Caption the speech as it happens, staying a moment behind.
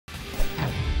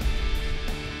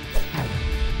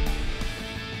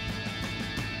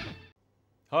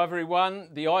Hi everyone,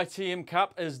 the ITM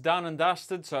Cup is done and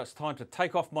dusted, so it's time to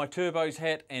take off my Turbos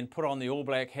hat and put on the All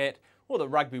Black hat or the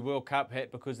Rugby World Cup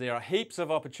hat, because there are heaps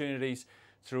of opportunities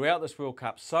throughout this World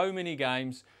Cup. So many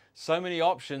games, so many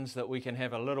options that we can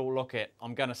have a little look at.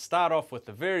 I'm going to start off with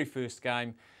the very first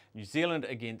game, New Zealand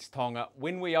against Tonga.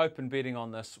 When we opened betting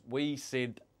on this, we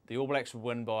said the All Blacks would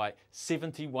win by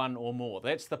 71 or more.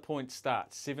 That's the point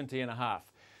start, 70.5.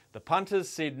 The punters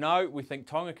said no, we think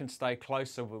Tonga can stay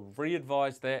close, so we've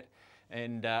re-advised that,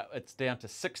 and it's down to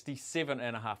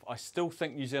 67.5. I still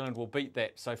think New Zealand will beat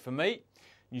that. So for me,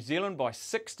 New Zealand by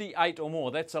 68 or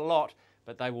more. That's a lot,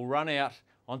 but they will run out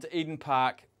onto Eden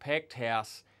Park, packed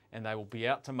house, and they will be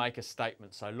out to make a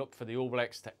statement. So look for the All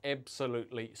Blacks to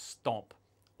absolutely stomp.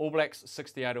 All Blacks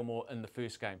 68 or more in the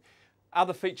first game.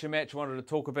 Other feature match I wanted to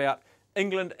talk about,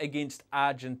 England against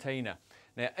Argentina.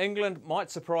 Now, England might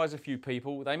surprise a few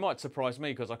people. They might surprise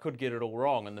me because I could get it all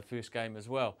wrong in the first game as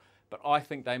well. But I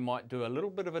think they might do a little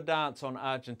bit of a dance on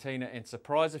Argentina and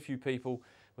surprise a few people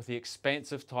with the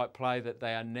expansive type play that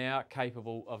they are now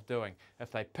capable of doing.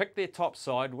 If they pick their top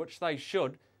side, which they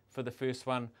should for the first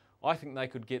one, I think they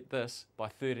could get this by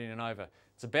 13 and over.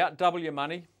 It's about double your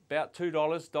money, about $2,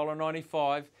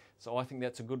 $1.95. So I think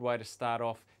that's a good way to start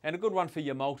off, and a good one for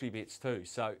your multi-bets too.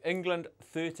 So England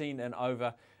 13 and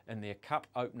over in their cup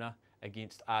opener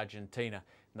against Argentina.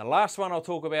 And the last one I'll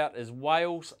talk about is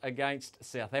Wales against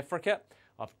South Africa.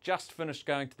 I've just finished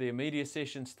going to their media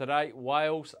sessions today.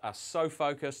 Wales are so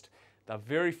focused. They're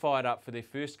very fired up for their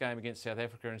first game against South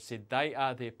Africa and said they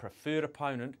are their preferred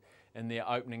opponent in their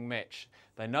opening match.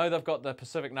 They know they've got the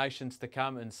Pacific nations to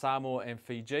come in Samoa and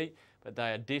Fiji, but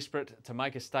they are desperate to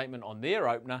make a statement on their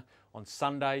opener on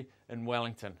Sunday in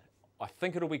Wellington. I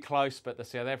think it'll be close, but the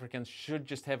South Africans should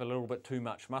just have a little bit too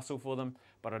much muscle for them,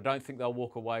 but I don't think they'll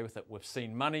walk away with it. We've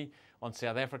seen money on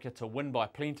South Africa to win by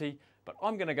plenty, but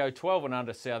I'm going to go 12 and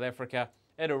under South Africa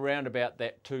at around about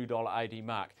that $2.80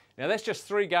 mark. Now that's just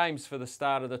 3 games for the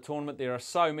start of the tournament. There are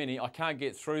so many, I can't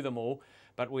get through them all,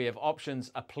 but we have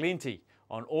options aplenty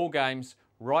on all games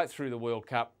right through the World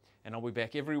Cup. And I'll be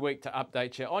back every week to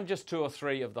update you on just 2 or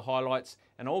 3 of the highlights.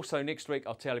 And also next week,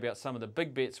 I'll tell you about some of the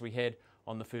big bets we had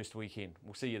on the first weekend.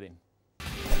 We'll see you then.